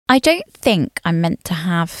I don't think I'm meant to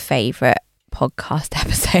have favourite podcast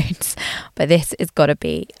episodes, but this has got to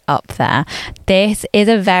be up there. This is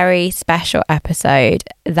a very special episode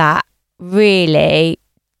that really,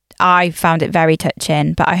 I found it very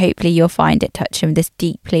touching, but hopefully you'll find it touching with this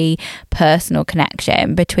deeply personal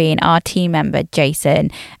connection between our team member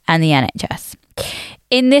Jason and the NHS.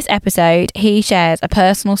 In this episode, he shares a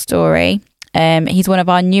personal story. He's one of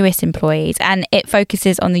our newest employees, and it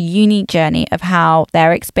focuses on the unique journey of how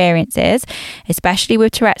their experiences, especially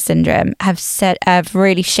with Tourette syndrome, have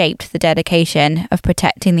really shaped the dedication of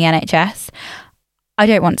protecting the NHS. I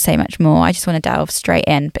don't want to say much more. I just want to delve straight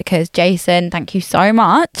in because Jason, thank you so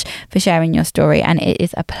much for sharing your story, and it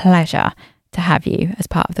is a pleasure to have you as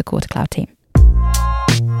part of the Quarter Cloud team.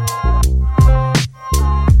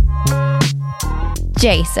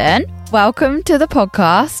 Jason, welcome to the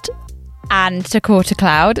podcast and to Quarter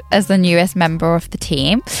Cloud as the newest member of the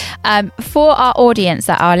team. For our audience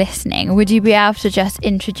that are listening, would you be able to just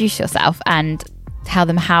introduce yourself and tell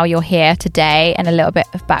them how you're here today and a little bit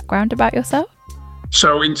of background about yourself?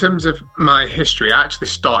 So in terms of my history, I actually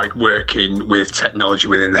started working with technology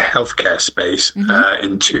within the healthcare space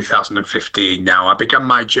in 2015. Now, I began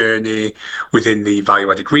my journey within the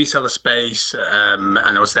value-added reseller space, and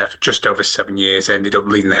I was there for just over 7 years. I ended up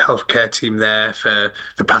leading the healthcare team there for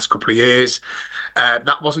the past couple of years.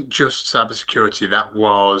 That wasn't just cybersecurity, that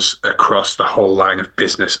was across the whole line of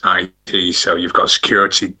business IT. So you've got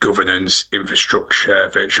security, governance, infrastructure,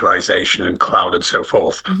 virtualization, and cloud, and so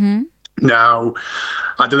forth. Now,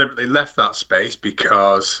 I deliberately left that space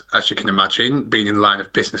because, as you can imagine, being in the line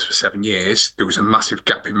of business for 7 years, there was a massive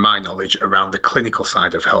gap in my knowledge around the clinical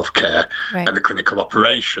side of healthcare and the clinical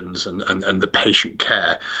operations and the patient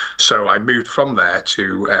care. So I moved from there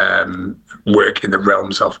to work in the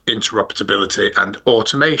realms of interoperability and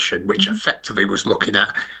automation, which effectively was looking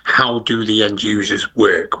at how do the end users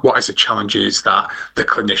work? What is the challenges that the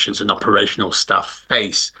clinicians and operational staff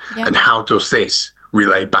face? And how does this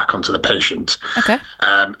relay back onto the patient?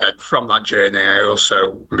 And from that journey, I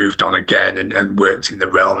also moved on again and worked in the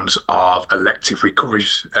realms of elective recovery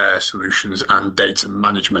solutions and data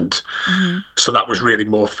management. So that was really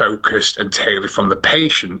more focused and tailored from the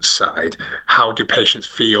patient side. How do patients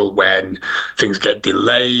feel when things get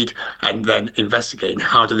delayed? And then investigating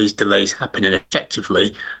how do these delays happen and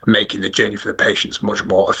effectively making the journey for the patients much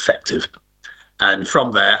more effective. And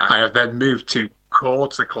from there, I have then moved to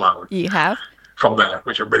Quarter Cloud. You have? From there,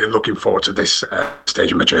 which I'm really looking forward to this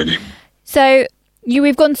stage of my journey. So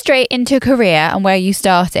we've gone straight into career and where you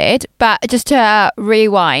started, but just to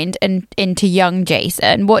rewind and into young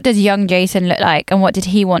Jason, what does young Jason look like and what did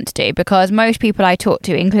he want to do? Because most people I talked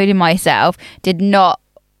to, including myself, did not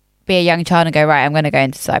be a young child and go, right, I'm going to go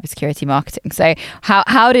into cybersecurity marketing. So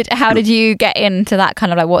how did you get into that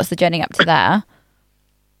kind of like, what's the journey up to there?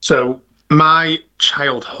 So my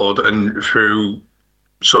childhood and through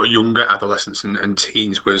sort of younger adolescence and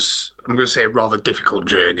teens was, I'm going to say, a rather difficult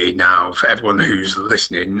journey. Now, for everyone who's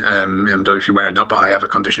listening, I don't know if you're aware or not, but I have a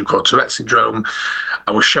condition called Tourette syndrome.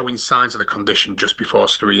 I was showing signs of the condition just before I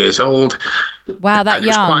was 3 years old. Wow, that young.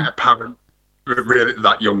 It's quite apparent, really,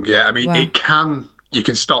 that young, yeah. I mean, you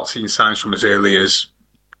can start seeing signs from as early as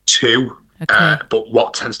 2. But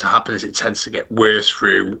what tends to happen is it tends to get worse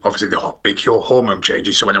through, obviously, the big hormone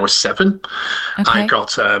changes. So when I was 7, I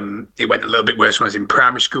got, it went a little bit worse when I was in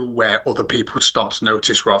primary school, where other people start to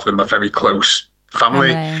notice rather than my very close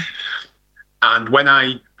family. And when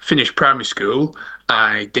I finished primary school,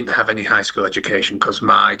 I didn't have any high school education because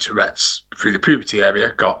my Tourette's through the puberty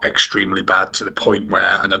area got extremely bad to the point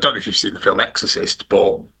where, and I don't know if you've seen the film Exorcist,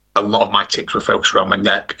 but a lot of my tics were focused around my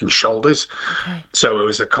neck and shoulders. So it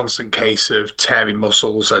was a constant case of tearing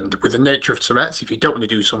muscles. And with the nature of Tourette's, if you don't want to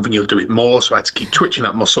do something, you'll do it more. So I had to keep twitching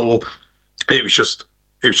that muscle. It was just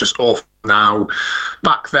awful. Now,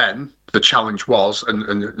 back then, the challenge was,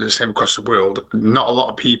 and the same across the world, not a lot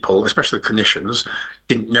of people, especially clinicians,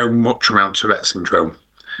 didn't know much around Tourette syndrome.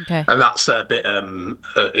 And that's a bit,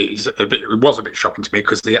 it was a bit shocking to me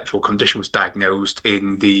because the actual condition was diagnosed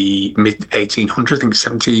in the mid-1800s, I think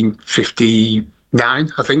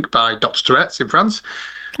 1759, I think, by Dr. Tourette's in France.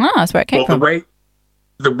 Oh, that's where it came from.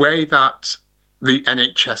 The way that the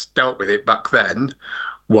NHS dealt with it back then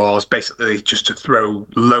was basically just to throw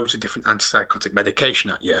loads of different antipsychotic medication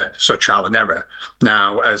at you, so trial and error.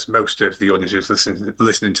 Now, as most of the audience who's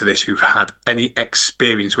listening to this who've had any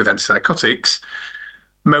experience with antipsychotics,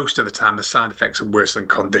 most of the time the side effects are worse than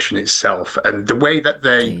condition itself. And the way that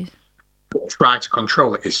they try to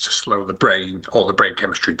control it is to slow the brain or the brain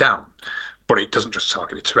chemistry down. But it doesn't just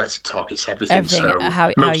target the Tourette's, it targets everything. So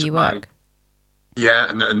how you work.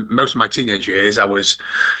 And most of my teenage years, I was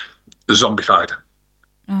zombified.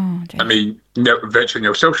 I mean, no, virtually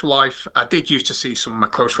no social life. I did used to see some of my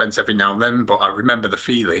close friends every now and then, but I remember the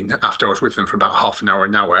feeling after I was with them for about half an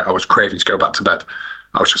hour, I was craving to go back to bed.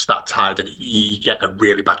 I was just that tired, and you get a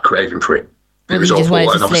really bad craving for it. It was awful,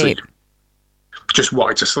 and obviously just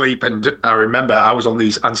wanted to sleep. And I remember I was on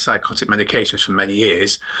these antipsychotic medications for many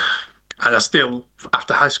years, and I still,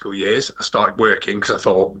 after high school years, I started working because I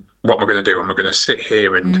thought, what am I going to do? Am I going to sit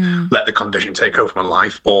here and let the condition take over my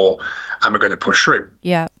life, or am I going to push through?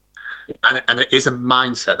 Yeah. And it is a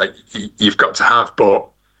mindset that you've got to have. But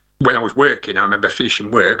when I was working, I remember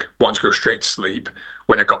finishing work, wanting to go straight to sleep.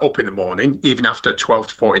 When I got up in the morning, even after 12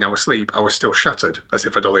 to 14 hours sleep, I was still shattered, as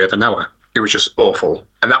if I'd only had an hour. It was just awful.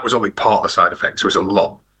 And that was only part of the side effects. There was a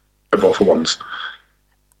lot of awful ones.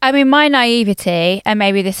 I mean, my naivety, and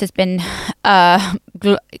maybe this has been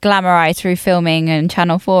glamorized through filming and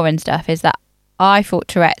Channel 4 and stuff, is that I thought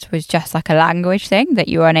Tourette's was just like a language thing, that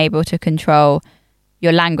you were unable to control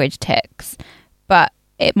your language tics. But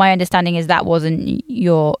my understanding is that wasn't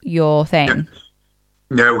your thing.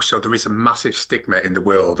 No, so there is a massive stigma in the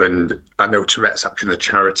world, and I know Tourette's Action, the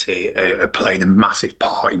charity, are playing a massive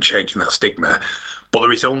part in changing that stigma. But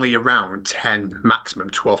there is only around 10, maximum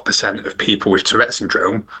 12% of people with Tourette's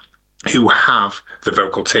syndrome who have the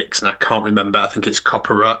vocal tics, and I can't remember, I think it's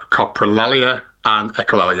coprolalia and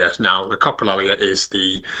echolalia. Now, the coprolalia is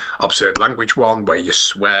the absurd language one, where you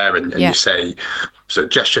swear and you say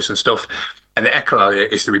gestures and stuff. And the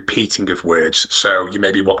echolalia is the repeating of words. So you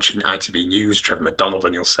may be watching ITV News, Trevor McDonald,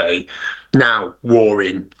 and you'll say, now, war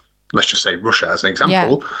in, let's just say Russia as an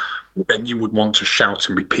example, then you would want to shout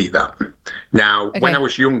and repeat that. Now, when I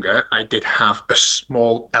was younger, I did have a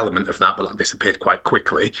small element of that, but that disappeared quite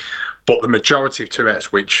quickly. But the majority of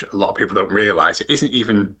Tourette's, which a lot of people don't realise, it isn't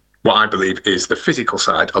even what I believe is the physical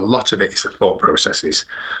side. A lot of it is the thought processes.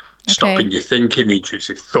 Stopping your thinking, the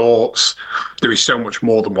intrusive thoughts. There is so much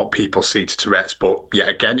more than what people see to Tourette's. But yeah,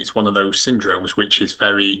 again, it's one of those syndromes which is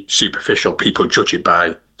very superficial. People judge it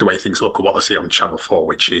by the way things look or what they see on Channel 4,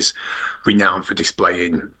 which is renowned for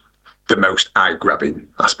displaying the most eye-grabbing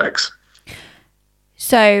aspects.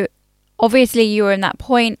 So obviously you were in that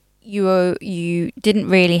point, you didn't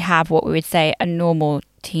really have what we would say a normal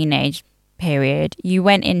teenage period. You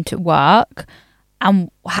went into work.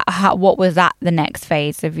 And what was that the next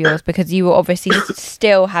phase of yours? Because you were obviously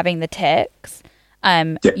still having the tics.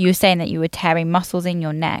 You were saying that you were tearing muscles in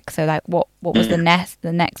your neck. So, like, what was the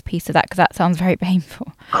next piece of that? Because that sounds very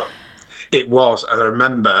painful. It was. I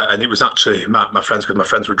remember, and it was actually my friends, because my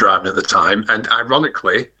friends were driving at the time. And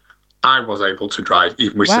ironically, I was able to drive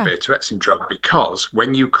even with severe Tourette's syndrome, because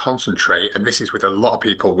when you concentrate, and this is with a lot of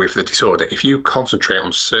people with the disorder, if you concentrate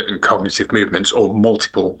on certain cognitive movements or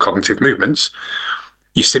multiple cognitive movements,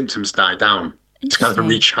 your symptoms die down. It's kind of a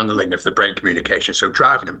rechanneling of the brain communication. So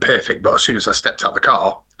driving, I'm perfect, but as soon as I stepped out of the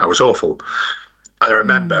car, I was awful. And I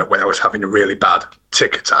remember when I was having a really bad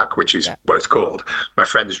tic attack, which is what it's called, my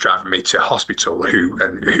friend was driving me to hospital, who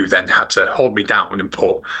then had to hold me down and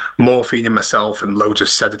put morphine in myself and loads of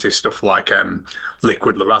sedative stuff like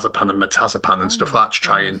liquid lorazepam and mirtazapam and stuff like that to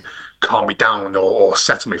try and calm me down or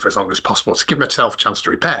settle me for as long as possible to give myself a chance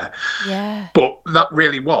to repair. Yeah. But that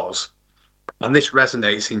really was, and this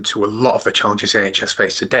resonates into a lot of the challenges NHS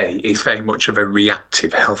face today, is very much of a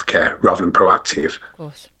reactive healthcare rather than proactive. Of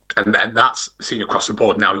course. And that's seen across the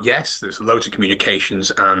board. Now, yes, there's loads of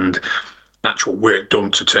communications and actual work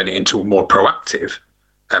done to turn it into a more proactive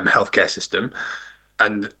healthcare system.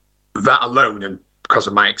 And that alone, and because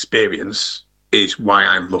of my experience, is why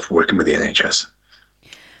I love working with the NHS.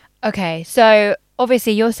 Okay, so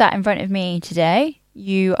obviously you're sat in front of me today.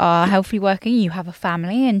 You are healthily working, you have a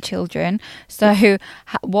family and children. So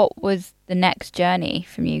what was the next journey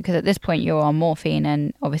from you? Because at this point you're on morphine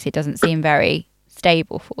and obviously it doesn't seem very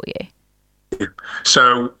stable for you.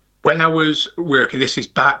 So when I was working, this is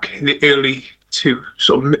back in the early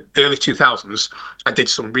 2000s, I did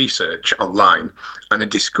some research online and I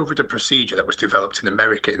discovered a procedure that was developed in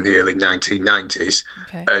America in the early 1990s.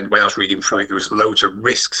 Okay. And when I was reading through it, there was loads of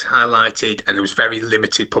risks highlighted and there was very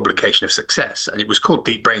limited publication of success. And it was called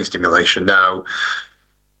deep brain stimulation. Now,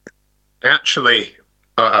 actually,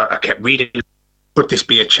 I kept reading, could this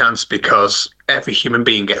be a chance? Because every human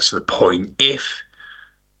being gets to the point, if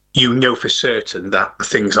you know for certain that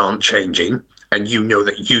things aren't changing and you know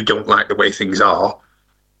that you don't like the way things are,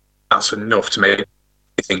 that's enough to make you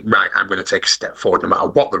think, right, I'm going to take a step forward no matter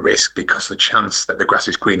what the risk, because the chance that the grass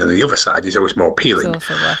is green on the other side is always more appealing.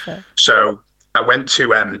 It's also worth it. So I went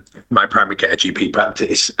to my primary care GP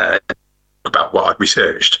practice about what I'd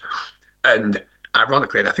researched. And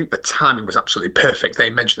ironically, and I think the timing was absolutely perfect, they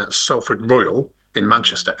mentioned that Salford Royal in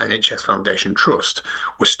Manchester, NHS Foundation Trust,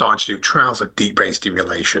 was starting to do trials of deep brain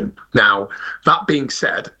stimulation. Now, that being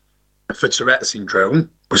said, for Tourette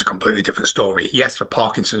syndrome was a completely different story. Yes, for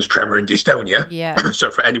Parkinson's, tremor, and dystonia. Yeah.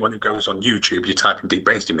 So for anyone who goes on YouTube, you type in deep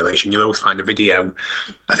brain stimulation, you'll always find a video,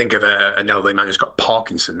 I think, of an elderly man who's got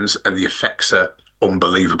Parkinson's, and the effects are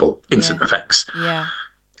unbelievable, instant effects. Yeah.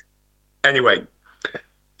 Anyway,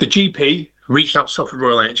 the GP reached out to Salford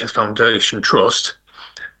Royal NHS Foundation Trust,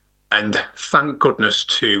 and thank goodness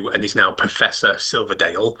to, and he's now Professor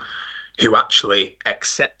Silverdale, who actually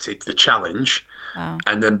accepted the challenge. Wow.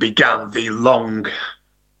 And then began the long,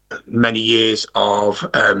 many years of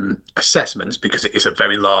assessments, because it is a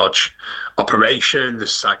very large operation.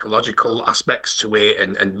 There's psychological aspects to it,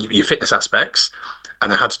 and your fitness aspects.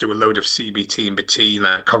 And I had to do a load of CBT in between,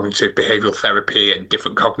 cognitive behavioural therapy and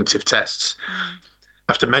different cognitive tests.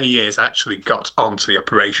 After many years, I actually got onto the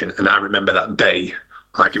operation, and I remember that day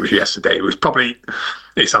like it was yesterday. It was probably,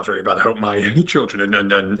 it sounds really bad, I hope my children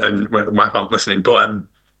and my wife aren't listening, but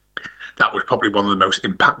that was probably one of the most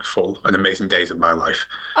impactful and amazing days of my life.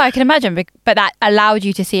 Oh, I can imagine, but that allowed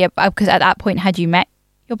you to see it, because at that point, had you met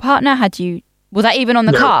your partner? Was that even on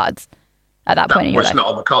the cards at that point in your life? That was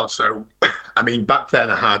not on the cards. So, I mean, back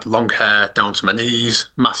then I had long hair down to my knees,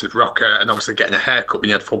 massive rocker, and obviously getting a haircut when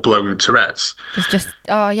you had full-blown Tourette's. It's just,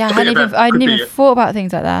 I hadn't even thought about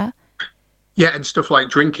things like that. Yeah, and stuff like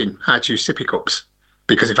drinking. I had to use sippy cups,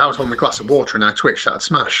 because if I was holding a glass of water and I twitched, that'd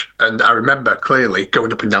smash. And I remember clearly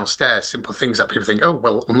going up and down stairs, simple things that people think, oh,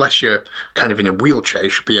 well, unless you're kind of in a wheelchair, you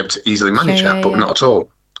should be able to easily manage that, but not at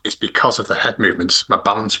all. It's because of the head movements. My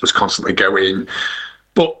balance was constantly going.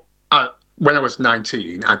 But when I was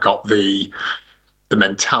 19, I got the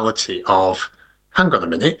mentality of, hang on a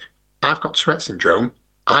minute, I've got Tourette syndrome.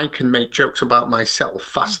 I can make jokes about myself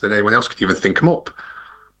faster than anyone else could even think them up.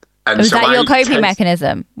 And was that your coping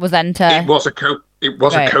mechanism? Was then to... It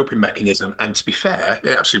was a coping mechanism, and to be fair,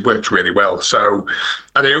 it actually worked really well. So,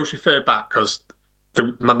 and I always refer back, because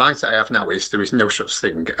my mindset I have now is there is no such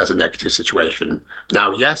thing as a negative situation.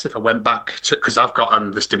 Now, yes, if I went back to, because I've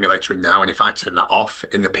got the stimulator in now, and if I turn that off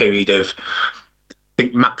in the period of, I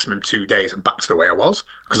think, maximum 2 days, I'm back to the way I was,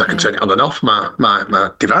 because I can turn it on and off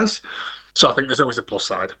my device. So I think there's always a plus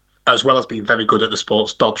side, as well as being very good at the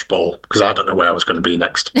sports dodgeball, because I don't know where I was going to be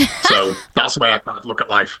next. So that's the way I kind of look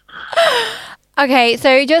at life. Okay,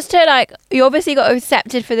 so just to you obviously got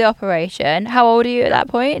accepted for the operation. How old are you at that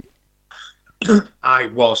point? I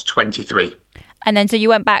was 23. And then so you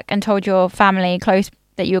went back and told your family close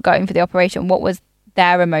that you were going for the operation. What was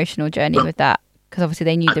their emotional journey with that? Because obviously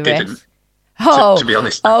they knew the risk. Oh, to be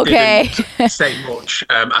honest, okay. I didn't say much.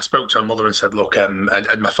 I spoke to my mother and said, look, and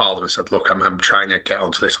my father and said, look, I'm trying to get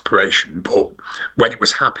onto this operation. But when it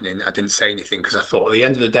was happening, I didn't say anything, because I thought at the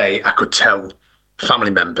end of the day, I could tell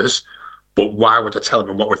family members, but why would I tell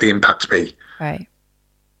them, and what would the impact be? Right.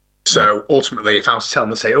 So ultimately, if I was to tell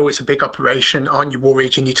them, say, oh, it's a big operation, aren't you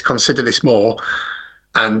worried? You need to consider this more.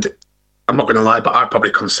 And I'm not going to lie, but I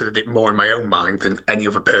probably considered it more in my own mind than any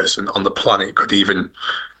other person on the planet could even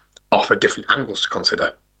offer different angles to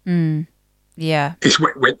consider. Yeah. It's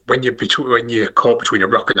when you're caught between a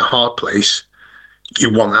rock and a hard place,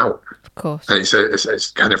 you want out. Of course. And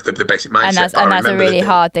it's kind of the basic mindset. And that's a really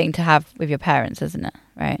hard thing to have with your parents, isn't it?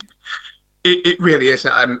 Right. It really is.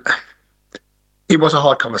 It was a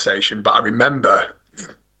hard conversation, but I remember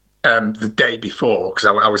the day before, because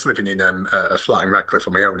I was living in a flat in Radcliffe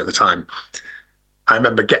on my own at the time. I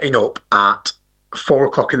remember getting up at 4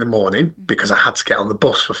 o'clock in the morning, because I had to get on the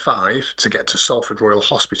bus for 5 to get to Salford Royal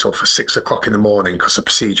Hospital for 6 o'clock in the morning, because the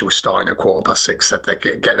procedure was starting at 6:15. Said they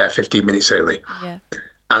get there 15 minutes early. Yeah.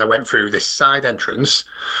 And I went through this side entrance.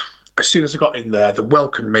 As soon as I got in there, they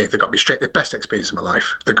welcomed me. They got me straight, the best experience of my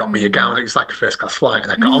life. They got me a gown. It was like a first class flight.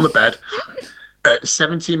 And I got on the bed. At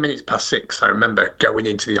 17 minutes past 6, I remember going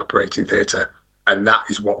into the operating theatre. And that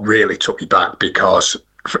is what really took me back, because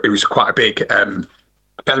it was quite a big... when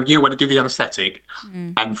I do the anaesthetic,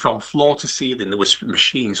 and from floor to ceiling, there was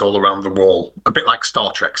machines all around the wall, a bit like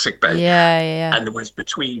Star Trek sickbay. Yeah. And there was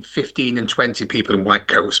between 15 and 20 people in white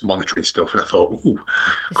coats monitoring stuff, and I thought, ooh,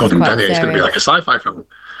 God, I'm down here, it's going to be like a sci-fi film.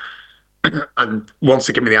 And once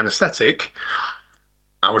they gave me the anaesthetic,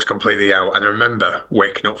 I was completely out. And I remember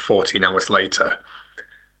waking up 14 hours later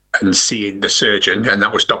and seeing the surgeon, and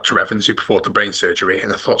that was Dr. Evans, who performed the brain surgery,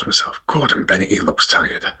 and I thought to myself, Gordon Bennett, he looks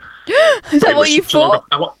tired. Is that what you thought?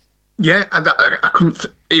 Yeah, and I couldn't.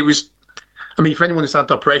 It was. I mean, for anyone who's had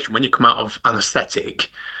the operation, when you come out of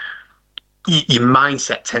anaesthetic, your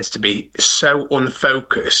mindset tends to be so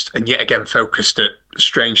unfocused, and yet again focused at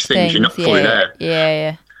strange things. You're not fully there.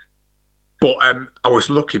 Yeah. But I was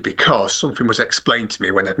lucky, because something was explained to me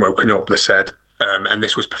when I'd woken up. They said, and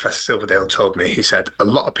this was Professor Silverdale told me, he said, a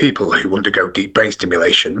lot of people who undergo deep brain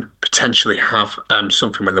stimulation potentially have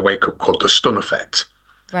something when they wake up called the stun effect.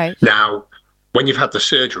 Right. Now, when you've had the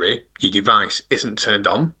surgery, your device isn't turned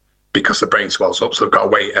on because the brain swells up, so they've got to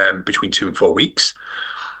wait between 2 and 4 weeks.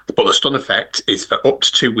 But the stun effect is for up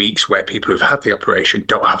to 2 weeks where people who've had the operation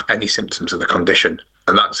don't have any symptoms of the condition.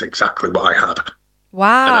 And that's exactly what I had.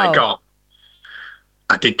 Wow. And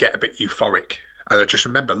I did get a bit euphoric. And I just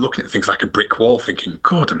remember looking at things like a brick wall thinking,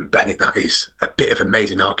 Gordon Bennett, that is a bit of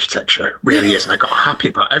amazing architecture. It really is. And I got happy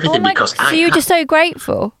about everything because so you were just so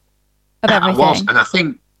grateful of everything. I was. And I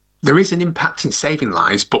think there is an impact in saving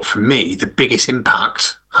lives. But for me, the biggest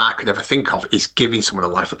impact I could ever think of is giving someone a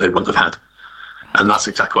life that they wouldn't have had. And that's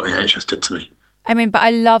exactly what the NHS did to me. I mean, but I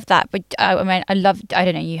love that. But I mean, I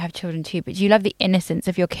don't know, you have children too, but do you love the innocence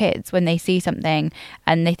of your kids when they see something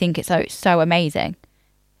and they think it's so amazing?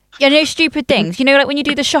 You know, stupid things. You know, like when you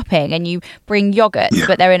do the shopping and you bring yogurts,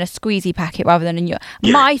 but they're in a squeezy packet rather than in your...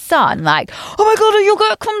 Yeah. My son, like, oh my God, a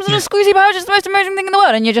yogurt comes in a squeezy pouch. It's the most amazing thing in the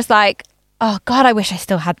world. And you're just like, oh God, I wish I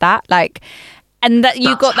still had that. Like, and that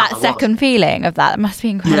you got that second feeling of that. It must be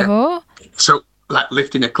incredible. Yeah. So, like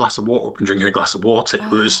lifting a glass of water up and drinking a glass of water,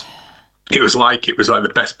 it was like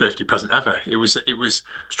the best birthday present ever. It was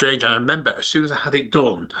strange. And I remember as soon as I had it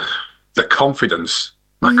done, my confidence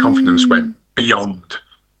went beyond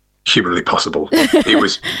humanly possible. It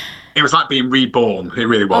was like being reborn. It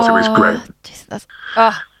really was. It was great.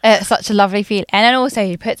 It's such a lovely feeling. And then also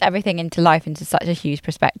it puts everything into life into such a huge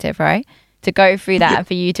perspective, right? To go through that and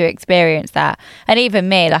for you to experience that. And even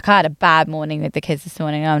me, like I had a bad morning with the kids this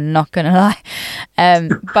morning, I'm not going to lie.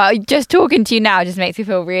 But just talking to you now just makes me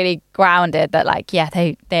feel really grounded that like, yeah,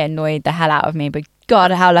 they annoyed the hell out of me, but God,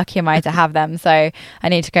 how lucky am I to have them. So I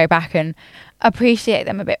need to go back and appreciate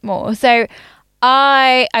them a bit more. So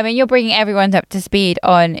I mean, you're bringing everyone up to speed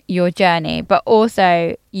on your journey, but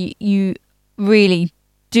also you really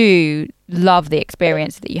do love the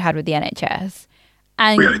experience that you had with the NHS.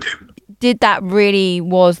 And really do. Did that really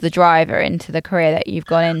was the driver into the career that you've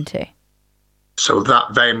gone into? So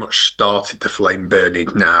that very much started the flame burning.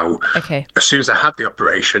 Now, as soon as I had the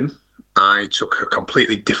operation, I took a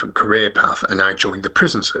completely different career path and I joined the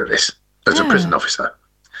prison service as a prison officer.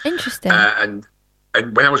 Interesting.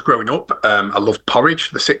 And when I was growing up, I loved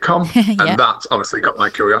Porridge, the sitcom, and that honestly got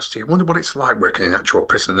my curiosity. I wonder what it's like working in actual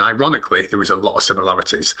prison. And ironically, there was a lot of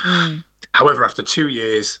similarities. However, after 2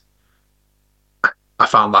 years, I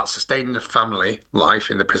found that sustaining a family life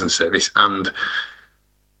in the prison service, and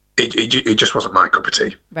it just wasn't my cup of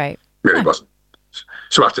tea. Right. Really wasn't.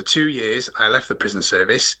 So after 2 years, I left the prison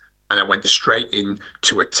service and I went straight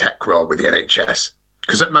into a tech role with the NHS.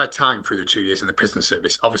 Because at my time through the 2 years in the prison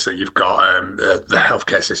service, obviously you've got the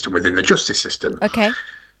healthcare system within the justice system. Okay.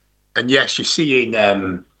 And yes, you're seeing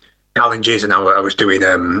challenges, and I was doing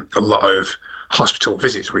a lot of hospital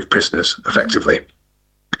visits with prisoners, effectively.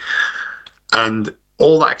 And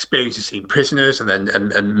all that experience of seeing prisoners and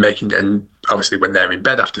obviously when they're in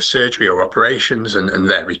bed after surgery or operations and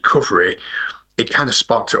their recovery, it kind of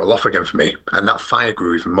sparked it all off again for me. And that fire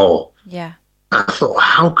grew even more. Yeah. And I thought,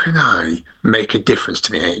 how can I make a difference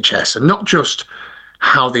to the NHS? And not just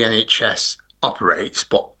how the NHS operates,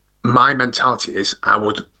 but my mentality is I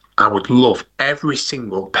would love every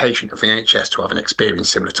single patient of the NHS to have an experience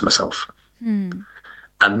similar to myself. And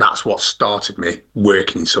that's what started me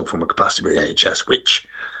working in some form of capacity with the NHS, which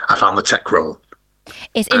I found the tech role.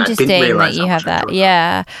 It's interesting that you have that.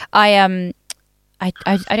 Yeah. I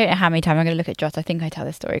don't know how many times I'm going to look at Joss. I think I tell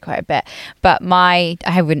this story quite a bit. But I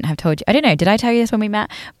wouldn't have told you. I don't know. Did I tell you this when we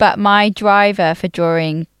met? But my driver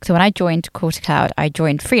so when I joined Quarter Cloud, I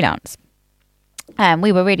joined freelance.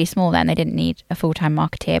 We were really small then. They didn't need a full-time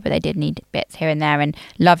marketeer, but they did need bits here and there, and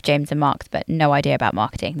loved James and Marks, but no idea about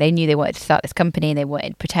marketing. They knew they wanted to start this company. They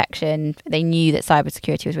wanted protection. They knew that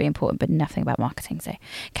cybersecurity was really important, but nothing about marketing. So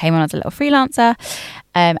came on as a little freelancer.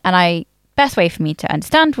 Best way for me to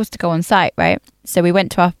understand was to go on site, right? So we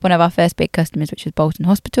went to one of our first big customers, which was Bolton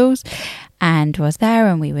Hospitals, and was there,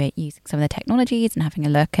 and we were using some of the technologies and having a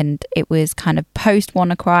look, and it was kind of post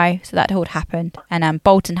WannaCry, so that all happened, and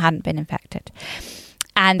Bolton hadn't been infected,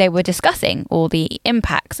 and they were discussing all the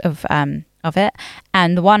impacts of it,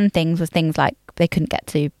 and one thing was things like they couldn't get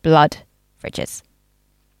to blood fridges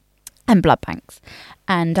and blood banks,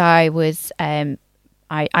 and I was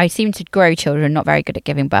I seemed to grow children, not very good at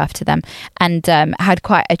giving birth to them, and had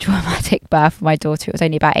quite a traumatic birth for my daughter. It was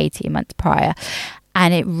only about 18 months prior.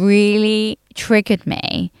 And it really triggered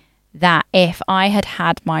me that if I had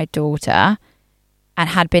had my daughter and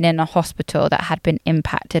had been in a hospital that had been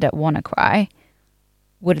impacted at WannaCry,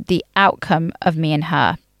 would the outcome of me and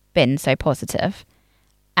her been so positive?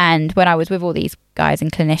 And when I was with all these guys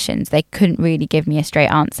and clinicians, they couldn't really give me a straight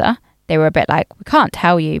answer. They were a bit like, we can't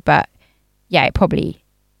tell you, but yeah, it probably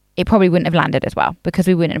wouldn't have landed as well, because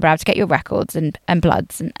we wouldn't have been able to get your records and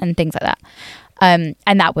bloods and things like that.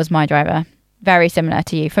 And that was my driver. Very similar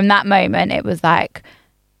to you. From that moment, it was like,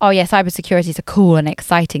 oh yeah, cybersecurity is a cool and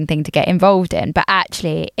exciting thing to get involved in, but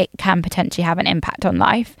actually it can potentially have an impact on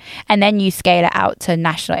life. And then you scale it out to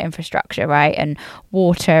national infrastructure, right? And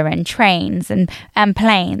water and trains and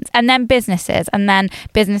planes, and then businesses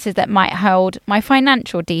that might hold my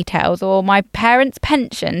financial details or my parents'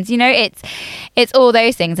 pensions. You know, it's all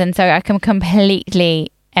those things. And so I can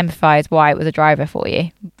completely empathize why it was a driver for you,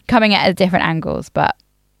 coming at it at different angles, but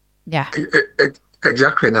yeah.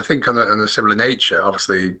 Exactly, and I think on a similar nature,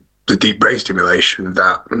 obviously the deep brain stimulation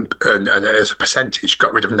that, and as a percentage,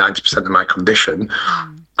 got rid of 90% of my condition.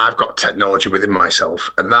 I've got technology within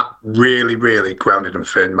myself, and that really, really grounded and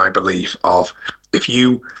firmed my belief of, if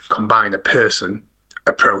you combine a person,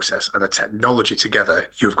 a process, and a technology together,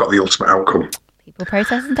 you've got the ultimate outcome. People,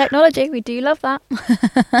 process, and technology. We do love that.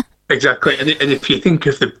 Exactly, and if you think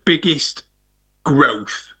of the biggest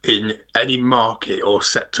growth in any market or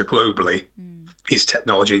sector globally, is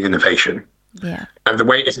technology and innovation. Yeah. And the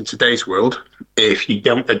way it is in today's world, if you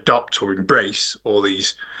don't adopt or embrace all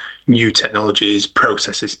these new technologies,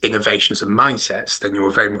 processes, innovations and mindsets, then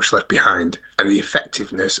you're very much left behind, and the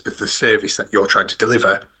effectiveness of the service that you're trying to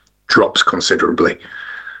deliver drops considerably.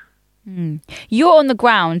 You're on the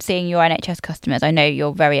ground seeing your NHS customers. I know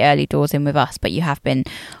you're very early doors in with us, but you have been.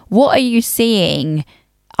 What are you seeing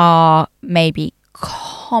are maybe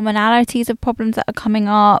commonalities of problems that are coming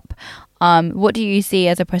up? What do you see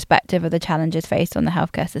as a perspective of the challenges faced on the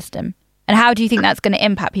healthcare system? And how do you think that's going to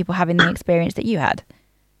impact people having the experience that you had?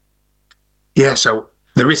 Yeah, so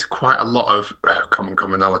there is quite a lot of common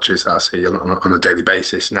commonalities that I see on a daily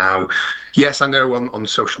basis. Now, yes, I know on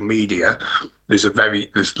social media, there's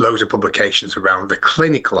loads of publications around the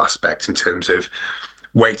clinical aspect in terms of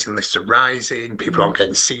waiting lists are rising, people aren't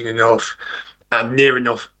getting seen enough, and near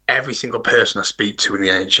enough every single person I speak to in the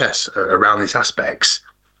NHS around these aspects,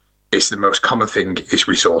 it's the most common thing is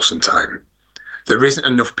resource and time. There isn't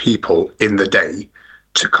enough people in the day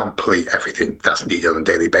to complete everything that's needed on a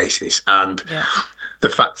daily basis. And the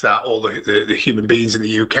fact that all the human beings in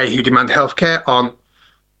the UK who demand healthcare aren't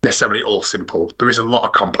necessarily all simple. There is a lot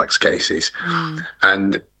of complex cases.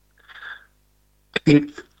 And I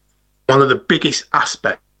think one of the biggest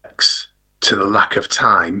aspects to the lack of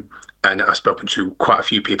time, and I've spoken to quite a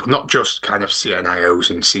few people, not just kind of CNIOs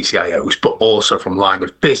and CCIOs, but also from line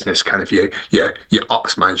of business, kind of your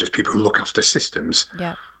ops managers, people who look after systems.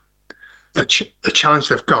 Yeah. The challenge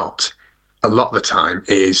they've got a lot of the time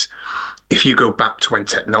is, if you go back to when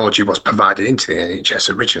technology was provided into the NHS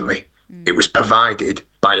originally, it was provided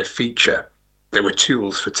by a feature. There were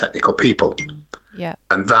tools for technical people. Yeah.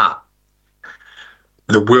 And that,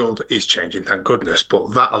 the world is changing, thank goodness,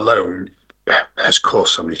 but that alone has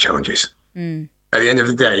caused so many challenges. At the end of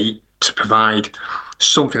the day, to provide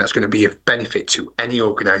something that's going to be of benefit to any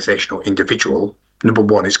organisation or individual, number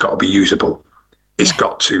one, it's got to be usable. It's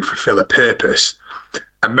got to fulfil a purpose.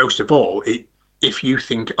 And most of all, if you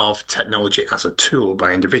think of technology as a tool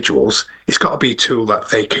by individuals, it's got to be a tool that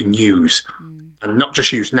they can use. And not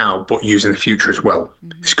just use now, but use in the future as well.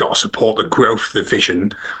 It's got to support the growth, the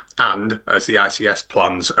vision, and, as the ICS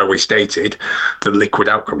plans always stated, the liquid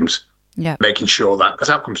outcomes. Yeah. Making sure that, because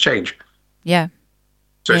outcomes change. Yeah.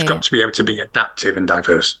 So it's got to be able to be adaptive and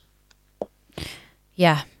diverse.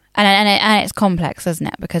 Yeah. And it's complex, isn't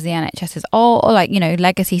it? Because the NHS is all like,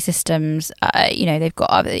 legacy systems. They've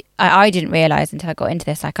got. I didn't realise until I got into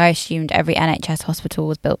this. Like, I assumed every NHS hospital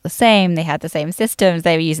was built the same. They had the same systems.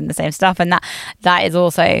 They were using the same stuff, and that is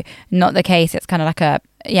also not the case. It's kind of like a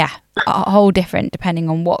whole different, depending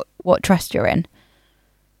on what trust you're in.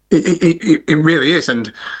 It really is,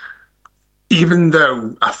 and even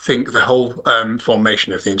though I think the whole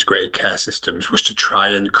formation of the integrated care systems was to try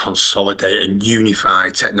and consolidate and unify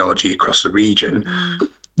technology across the region,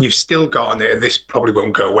 you've still got, and this probably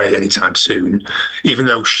won't go away anytime soon, even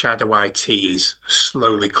though shadow IT is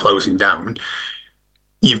slowly closing down,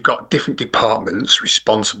 you've got different departments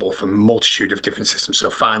responsible for a multitude of different systems. So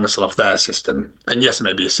finance will have their system. And yes, there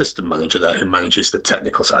may be a system manager there who manages the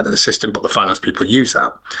technical side of the system, but the finance people use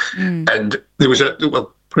that. And there was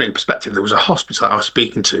put it in perspective, there was a hospital I was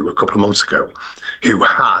speaking to a couple of months ago who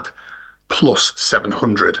had plus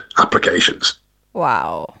 700 applications.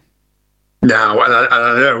 Wow. Now, and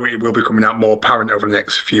I know it will be coming out more apparent over the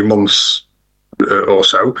next few months or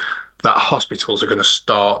so, that hospitals are going to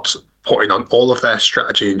start putting on all of their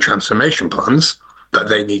strategy and transformation plans that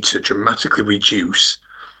they need to dramatically reduce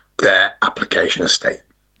their application estate.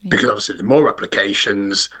 Because obviously the more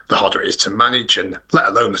applications, the harder it is to manage, and let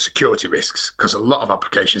alone the security risks, because a lot of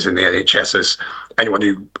applications in the NHS, as anyone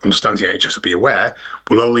who understands the NHS will be aware,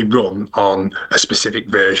 will only run on a specific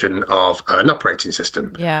version of an operating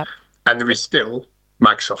system. Yeah. And there is still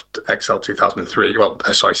Microsoft Excel 2003,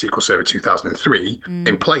 SQL Server 2003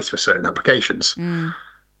 in place for certain applications.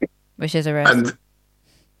 Which is a risk. And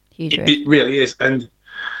huge risk. It really is. And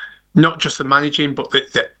not just the managing, but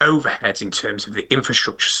the overheads in terms of the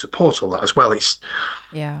infrastructure support, all that as well. It's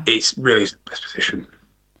really the best position.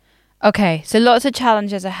 Okay, so lots of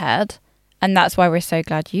challenges ahead, and that's why we're so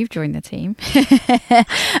glad you've joined the team.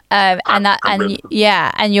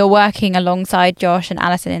 And you're working alongside Josh and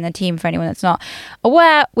Alison in the team. For anyone that's not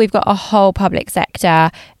aware, we've got a whole public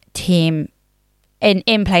sector team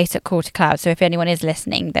in place at Call to Cloud. So if anyone is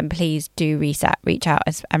listening, then please do reach out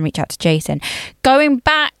to Jason. Going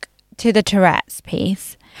back to the Tourette's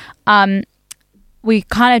piece, we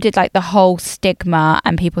kind of did like the whole stigma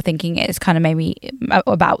and people thinking it's kind of maybe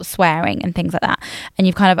about swearing and things like that, and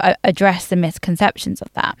you've kind of addressed the misconceptions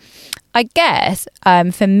of that. I guess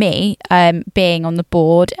for me, being on the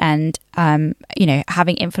board and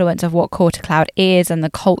having influence of what Call to Cloud is and the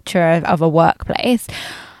culture of a workplace,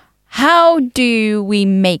 how do we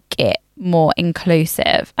make it more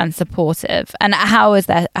inclusive and supportive, and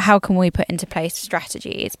how can we put into place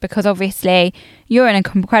strategies? Because obviously you're an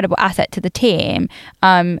incredible asset to the team,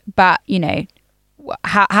 but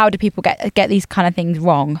how do people get these kind of things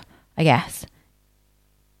wrong, I guess?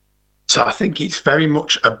 So I think it's very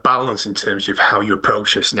much a balance in terms of how you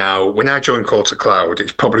approach this. Now, when I joined Call to Cloud,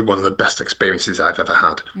 it's probably one of the best experiences I've ever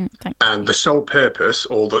had. And the sole purpose,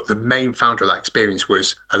 or the main founder of that experience,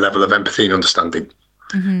 was a level of empathy and understanding.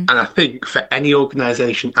 And I think for any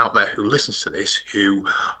organisation out there who listens to this, who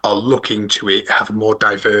are looking to have a more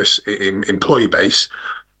diverse employee base,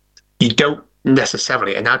 you don't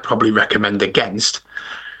necessarily, and I'd probably recommend against,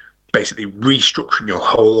 basically restructuring your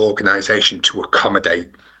whole organisation to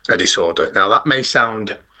accommodate a disorder. Now, that may sound,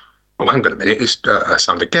 hang on a minute, I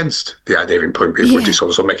sound against the idea of employing people with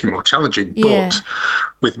disorders or making it more challenging. But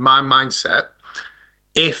with my mindset,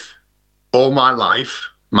 if all my life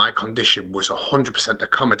my condition was 100%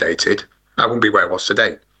 accommodated, I wouldn't be where I was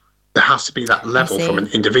today. There has to be that level from an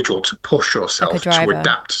individual to push yourself to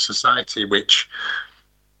adapt to society, which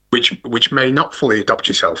may not fully adopt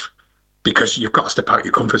yourself, because you've got to step out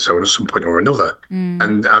your comfort zone at some point or another.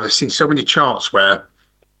 And I've seen so many charts where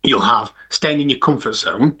you'll have staying in your comfort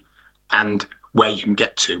zone and where you can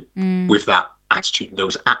get to with that attitude and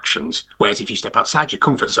those actions. Whereas if you step outside your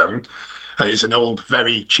comfort zone, it's an old,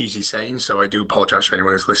 very cheesy saying, so I do apologise for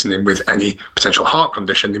anyone who's listening with any potential heart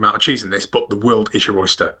condition, the amount of cheese in this, but the world is your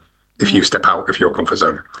oyster if you step out of your comfort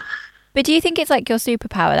zone. But do you think it's like your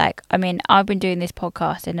superpower? Like, I mean, I've been doing this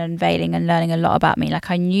podcast and unveiling and learning a lot about me. Like,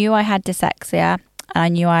 I knew I had dyslexia and I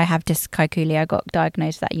knew I have dyscalculia. I got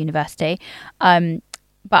diagnosed at university.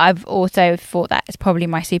 But I've also thought that it's probably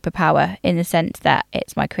my superpower in the sense that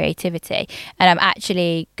it's my creativity. And I'm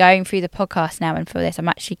actually going through the podcast now, and for this, I'm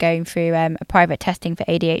actually going through a private testing for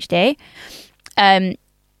ADHD.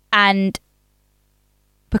 And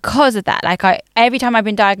because of that, like every time I've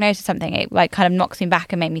been diagnosed with something, it like kind of knocks me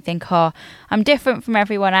back and make me think, oh, I'm different from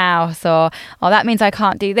everyone else, or oh, that means I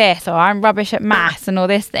can't do this, or I'm rubbish at maths and all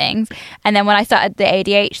these things. And then when I started the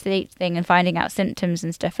ADHD thing and finding out symptoms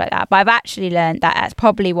and stuff like that, but I've actually learned that that's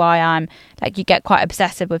probably why I'm like, you get quite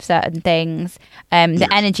obsessive with certain things. The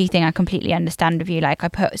energy thing, I completely understand with you. Like, I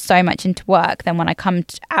put so much into work, then when I come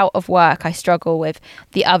out of work, I struggle with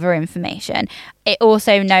the other information. It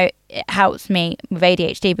also it helps me with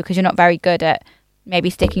ADHD because you're not very good at maybe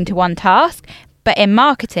sticking to one task. But in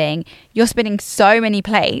marketing, you're spinning so many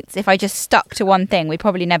plates. If I just stuck to one thing, we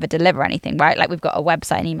probably never deliver anything, right? Like, we've got a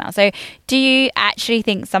website and email. So do you actually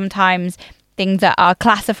think sometimes things that are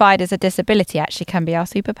classified as a disability actually can be our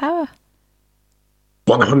superpower?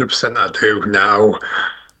 100% I do. Now,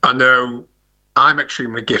 I know I'm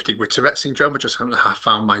extremely gifted with Tourette syndrome. I just haven't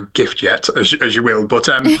found my gift yet, as you will. But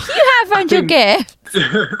you have found your gift.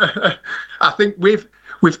 I think with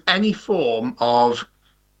any form of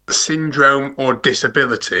syndrome or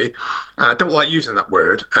disability, I don't like using that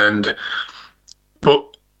word,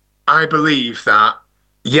 but I believe that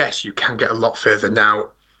yes, you can get a lot further.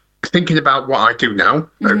 Now, thinking about what I do now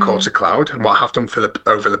at Call to Cloud and what I have done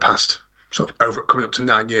over the past coming up to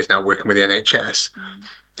 9 years now, working with the NHS.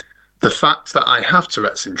 The fact that I have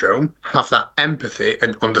Tourette syndrome, have that empathy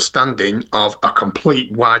and understanding of a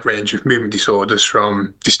complete wide range of movement disorders,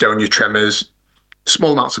 from dystonia, tremors,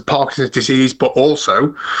 small amounts of Parkinson's disease, but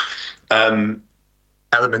also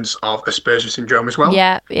elements of Asperger's syndrome as well.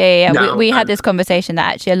 Yeah. Now, We had this conversation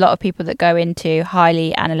that actually a lot of people that go into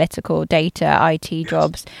highly analytical data IT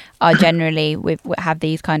jobs are generally have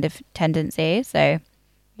these kind of tendencies. So,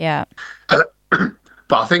 yeah. But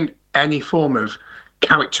I think any form of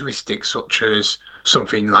characteristics such as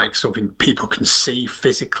something people can see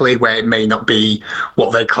physically, where it may not be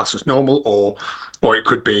what they class as normal, or it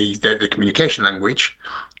could be the communication language,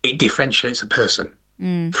 it differentiates a person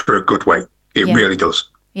for a good way. It really does.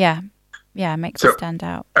 Yeah, it makes it stand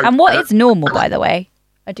out. And what is normal, by the way?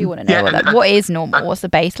 I do want to know what is normal. What's the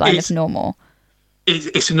baseline of normal?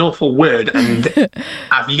 It's an awful word, and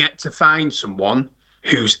I've yet to find someone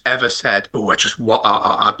who's ever said, "Oh,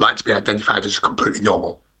 I'd like to be identified as completely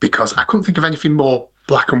normal," because I couldn't think of anything more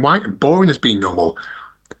black and white and boring as being normal.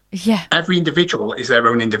 Yeah. Every individual is their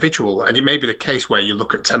own individual, and it may be the case where you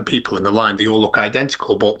look at 10 people in the line, they all look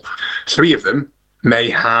identical, but 3 of them may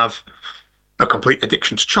have a complete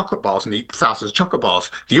addiction to chocolate bars and eat thousands of chocolate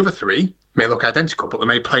bars. The other 3 may look identical, but they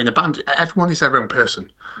may play in a band. Everyone is their own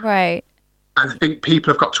person. Right. And I think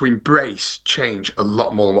people have got to embrace change a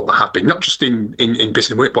lot more than what they have been, not just in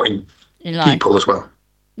business work, but in people as well.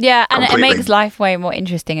 Yeah, and it makes life way more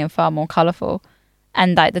interesting and far more colourful.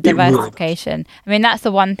 And like the diversification. I mean, that's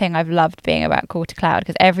the one thing I've loved being about Call to Cloud,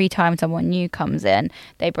 because every time someone new comes in,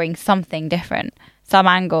 they bring something different. Some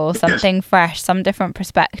angle, something fresh, some different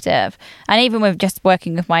perspective. And even with just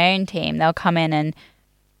working with my own team, they'll come in and,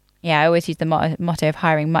 I always use the motto of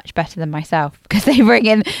hiring much better than myself, because they bring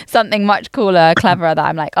in something much cooler, cleverer, that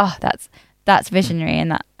I'm like, oh, that's visionary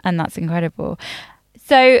and that's incredible.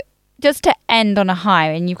 So just to end on a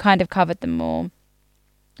high, and you kind of covered them all,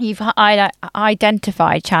 you've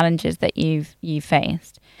identified challenges that you've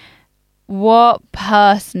faced. What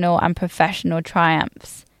personal and professional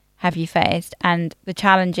triumphs have you faced, and the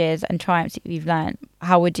challenges and triumphs that you've learned?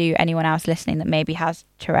 How would anyone else listening that maybe has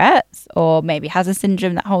Tourette's or maybe has a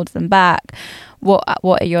syndrome that holds them back? What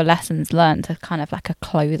are your lessons learned to kind of like a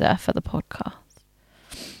closer for the podcast?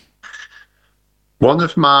 One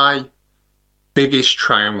of my biggest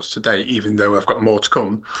triumphs today, even though I've got more to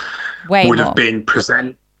come, have been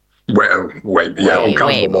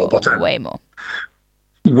way more.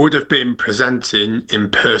 Would have been presenting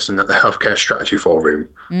in person at the Healthcare Strategy Forum.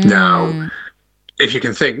 Now, if you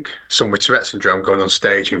can think, someone with Tourette's syndrome going on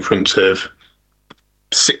stage in front of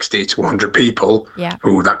 60 to 100 people,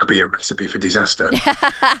 that could be a recipe for disaster.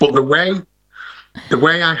 But the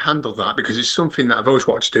way I handle that, because it's something that I've always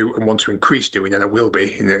wanted to do and want to increase doing, and I will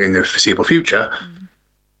be in the foreseeable future,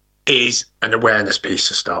 is an awareness piece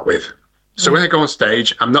to start with. So when I go on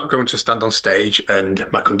stage, I'm not going to stand on stage and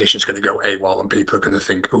my condition's going to go AWOL and people are going to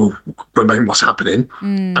think, oh, what's happening?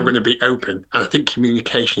 I'm going to be open. And I think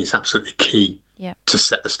communication is absolutely key to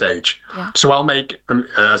set the stage. So I'll make,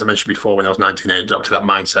 as I mentioned before, when I was 19, I adopted that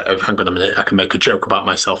mindset of, hang on a minute, I can make a joke about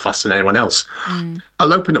myself faster than anyone else.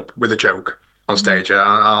 I'll open up with a joke on stage.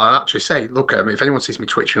 I'll actually say, look, if anyone sees me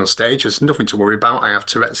twitching on stage, there's nothing to worry about. I have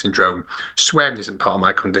Tourette's syndrome. Swearing isn't part of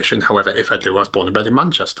my condition. However, if I do, I was born and bred in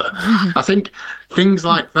Manchester. I think things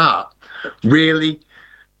like that really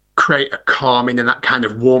create a calming and that kind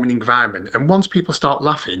of warming environment. And once people start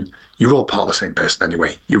laughing, you're all part of the same person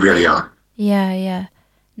anyway. You really are. Yeah.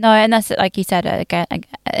 No, and that's like you said, again, at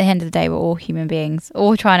the end of the day, we're all human beings,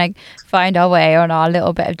 all trying to find our way on our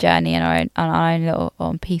little bit of journey and our own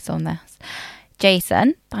little piece on this.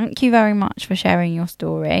 Jason, thank you very much for sharing your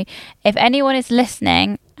story. If anyone is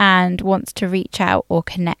listening and wants to reach out or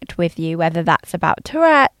connect with you, whether that's about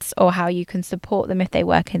Tourette's or how you can support them if they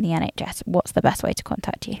work in the NHS, what's the best way to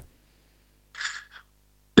contact you?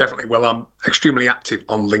 Definitely. Well, I'm extremely active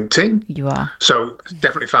on LinkedIn. You are. So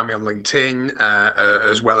definitely find me on LinkedIn,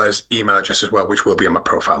 as well as email address as well, which will be on my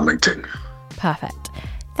profile on LinkedIn. Perfect.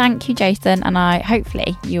 Thank you, Jason. And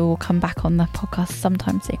hopefully you'll come back on the podcast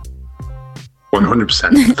sometime soon.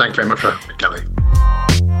 100%. Thank you very much for having me, Kelly.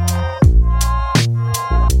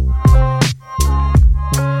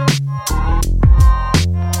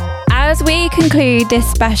 As we conclude this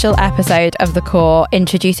special episode of The Core,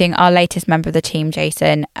 introducing our latest member of the team,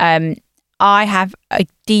 Jason, I have a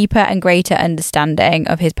deeper and greater understanding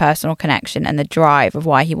of his personal connection and the drive of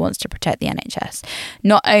why he wants to protect the NHS.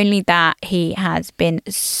 Not only that, he has been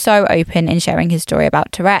so open in sharing his story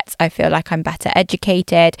about Tourette's. I feel like I'm better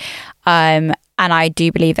educated, and I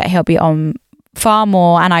do believe that he'll be on far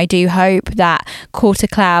more, and I do hope that Call to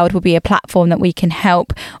Cloud will be a platform that we can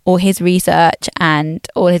help all his research and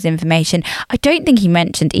all his information. I don't think he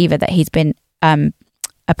mentioned either that he's been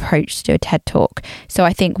approached to do a TED Talk, so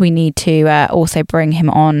I think we need to also bring him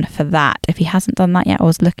on for that if he hasn't done that yet or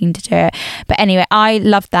was looking to do it. But anyway, I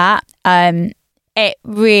love that. it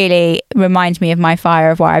really reminds me of my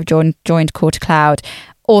fire of why I've joined Core to Cloud.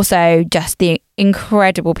 Also, just the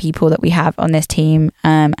incredible people that we have on this team,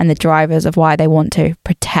 and the drivers of why they want to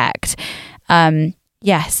protect.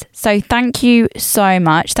 Yes. So thank you so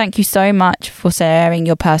much. Thank you so much for sharing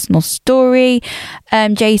your personal story,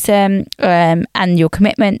 Jason, and your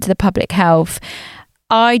commitment to the public health.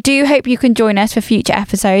 I do hope you can join us for future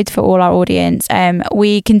episodes for all our audience.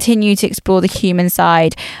 We continue to explore the human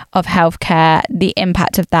side of healthcare, the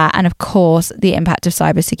impact of that, and of course, the impact of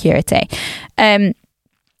cybersecurity.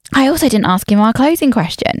 I also didn't ask him our closing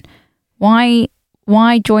question. Why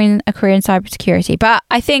join a career in cybersecurity? But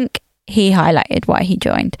I think he highlighted why he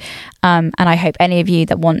joined. And I hope any of you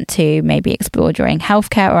that want to maybe explore joining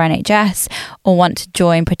healthcare or NHS, or want to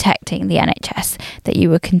join protecting the NHS, that you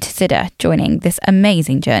would consider joining this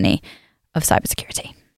amazing journey of cybersecurity.